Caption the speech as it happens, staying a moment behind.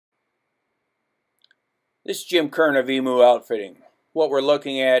This is Jim Kern of Emu Outfitting. What we're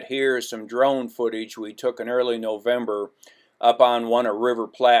looking at here is some drone footage we took in early November up on one of River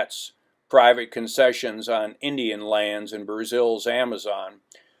Plate's private concessions on Indian lands in Brazil's Amazon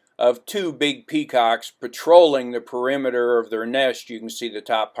of two big peacocks patrolling the perimeter of their nest. You can see the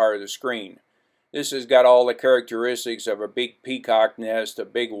top part of the screen. This has got all the characteristics of a big peacock nest, a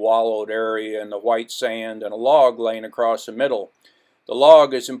big wallowed area in the white sand, and a log laying across the middle. The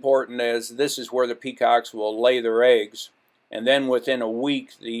log is important as this is where the peacocks will lay their eggs, and then within a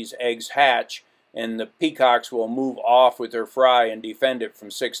week these eggs hatch and the peacocks will move off with their fry and defend it from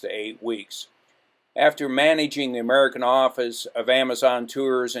 6 to 8 weeks. After managing the American office of Amazon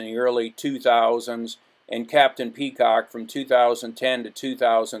Tours in the early 2000s and Captain Peacock from 2010 to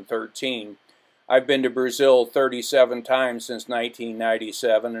 2013, I've been to Brazil 37 times since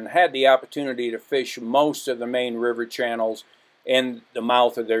 1997 and had the opportunity to fish most of the main river channels and the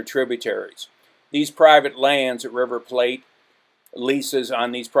mouth of their tributaries. These private lands at River Plate, leases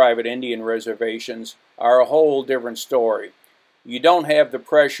on these private Indian reservations, are a whole different story. You don't have the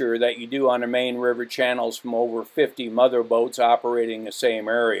pressure that you do on the main river channels from over 50 mother boats operating the same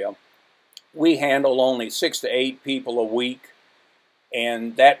area. We handle only 6 to 8 people a week,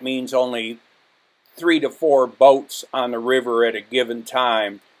 and that means only 3 to 4 boats on the river at a given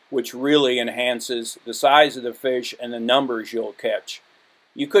time, which really enhances the size of the fish and the numbers you'll catch.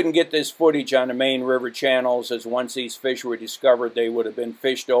 You couldn't get this footage on the main river channels, as once these fish were discovered they would have been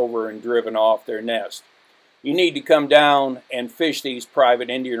fished over and driven off their nest. You need to come down and fish these private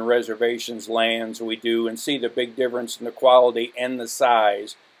Indian reservations lands we do and see the big difference in the quality and the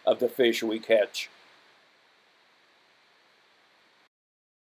size of the fish we catch.